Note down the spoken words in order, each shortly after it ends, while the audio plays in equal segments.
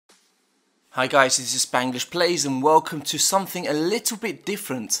Hi guys, this is Spanglish Plays and welcome to something a little bit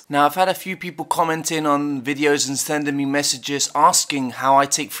different. Now I've had a few people commenting on videos and sending me messages asking how I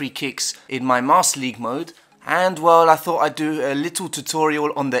take free kicks in my Master League mode, and well, I thought I'd do a little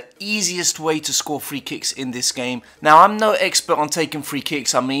tutorial on the easiest way to score free kicks in this game. Now I'm no expert on taking free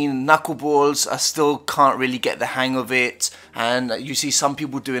kicks. I mean, knuckleballs, I still can't really get the hang of it, and you see some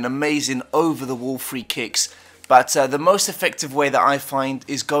people doing amazing over the wall free kicks. But the most effective way that I find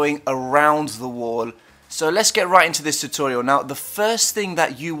is going around the wall. So let's get right into this tutorial. Now the first thing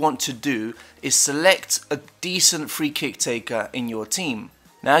that you want to do is select a decent free kick taker in your team.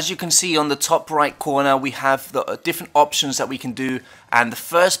 Now as you can see on the top right corner we have the different options that we can do, and the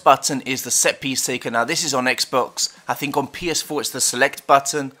first button is the set piece taker. Now this is on Xbox. I think on PS4 it's the select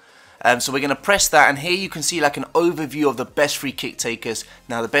button. So we're going to press that, and here you can see like an overview of the best free kick takers.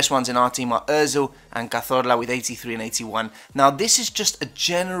 Now the best ones in our team are Özil and Cazorla with 83 and 81. Now this is just a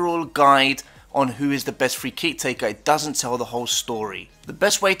general guide on who is the best free kick taker. It doesn't tell the whole story. The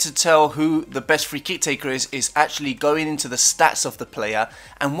best way to tell who the best free kick taker is actually going into the stats of the player,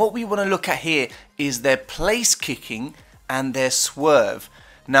 and what we want to look at here is their place kicking and their swerve.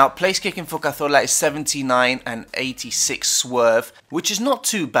 Now place kicking for Cazorla is 79 and 86 swerve, which is not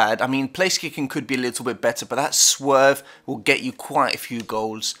too bad. I mean, place kicking could be a little bit better, but that swerve will get you quite a few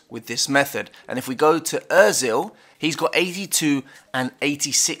goals with this method. And if we go to Özil, he's got 82 and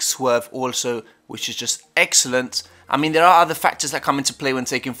 86 swerve also, which is just excellent. I mean, there are other factors that come into play when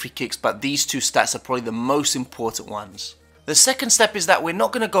taking free kicks, but these two stats are probably the most important ones. The second step is that we're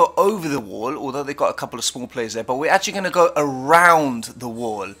not going to go over the wall, although they've got a couple of small players there, but we're actually going to go around the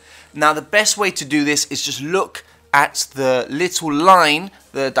wall. Now the best way to do this is just look at the little line,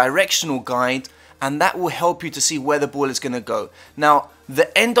 the directional guide, and that will help you to see where the ball is going to go. Now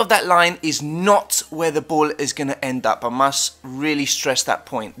the end of that line is not where the ball is going to end up. I must really stress that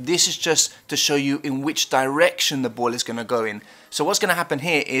point. This is just to show you in which direction the ball is going to go in. So what's going to happen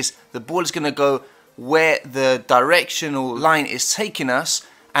here is the ball is going to go where the directional line is taking us,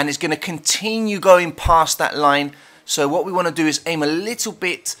 and it's going to continue going past that line. So what we want to do is aim a little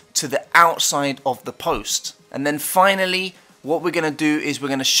bit to the outside of the post, and then finally what we're going to do is we're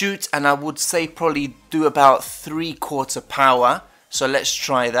going to shoot, and I would say probably do about 3/4 power. So let's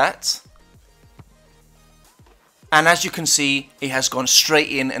try that, and as you can see it has gone straight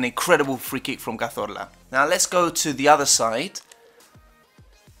in. An incredible free kick from Cazorla. Now let's go to the other side.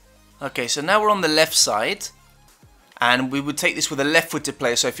 Okay, so now we're on the left side, and we would take this with a left-footed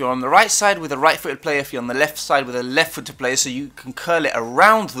player. So if you're on the right side with a right-footed player, if you're on the left side with a left-footed player, so you can curl it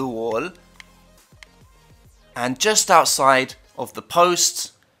around the wall and just outside of the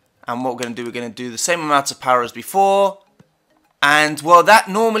post. And what we're going to do, we're going to do the same amount of power as before. And well, that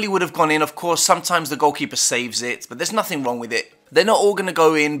normally would have gone in. Of course, sometimes the goalkeeper saves it, but there's nothing wrong with it. They're not all going to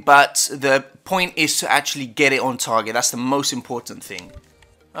go in, but the point is to actually get it on target. That's the most important thing.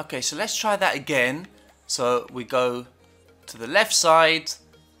 Okay, so let's try that again. So we go to the left side,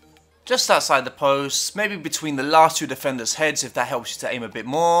 just outside the post, maybe between the last two defenders' heads if that helps you to aim a bit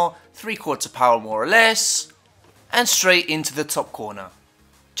more. 3/4 power more or less, and straight into the top corner.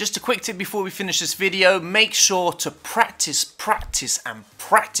 Just a quick tip before we finish this video: make sure to practice,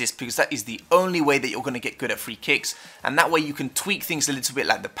 because that is the only way that you're going to get good at free kicks, and that way you can tweak things a little bit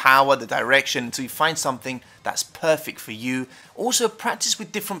like the power, the direction, until you find something that's perfect for you. Also practice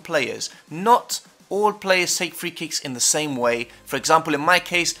with different players. Not all players take free kicks in the same way. For example, in my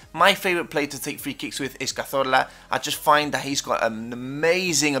case, my favorite player to take free kicks with is Cazorla. I just find that he's got an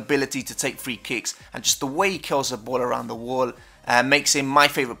amazing ability to take free kicks, and just the way he kills the ball around the wall makes him my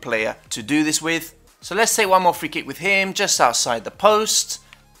favorite player to do this with. So let's take one more free kick with him, just outside the post,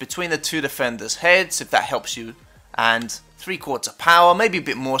 between the two defenders' heads, if that helps you, and 3/4 power, maybe a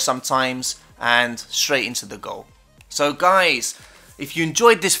bit more sometimes, and straight into the goal. So guys, if you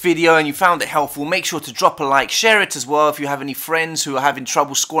enjoyed this video and you found it helpful, make sure to drop a like, share it as well if you have any friends who are having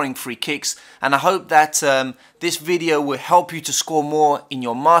trouble scoring free kicks, and I hope that this video will help you to score more in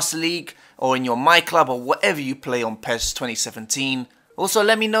your Master League or in your My Club or whatever you play on PES 2017. Also,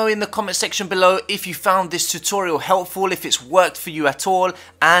 let me know in the comment section below if you found this tutorial helpful, if it's worked for you at all,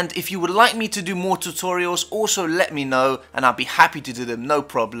 and if you would like me to do more tutorials, also let me know and I'll be happy to do them, no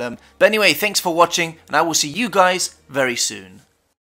problem. But anyway, thanks for watching, and I will see you guys very soon.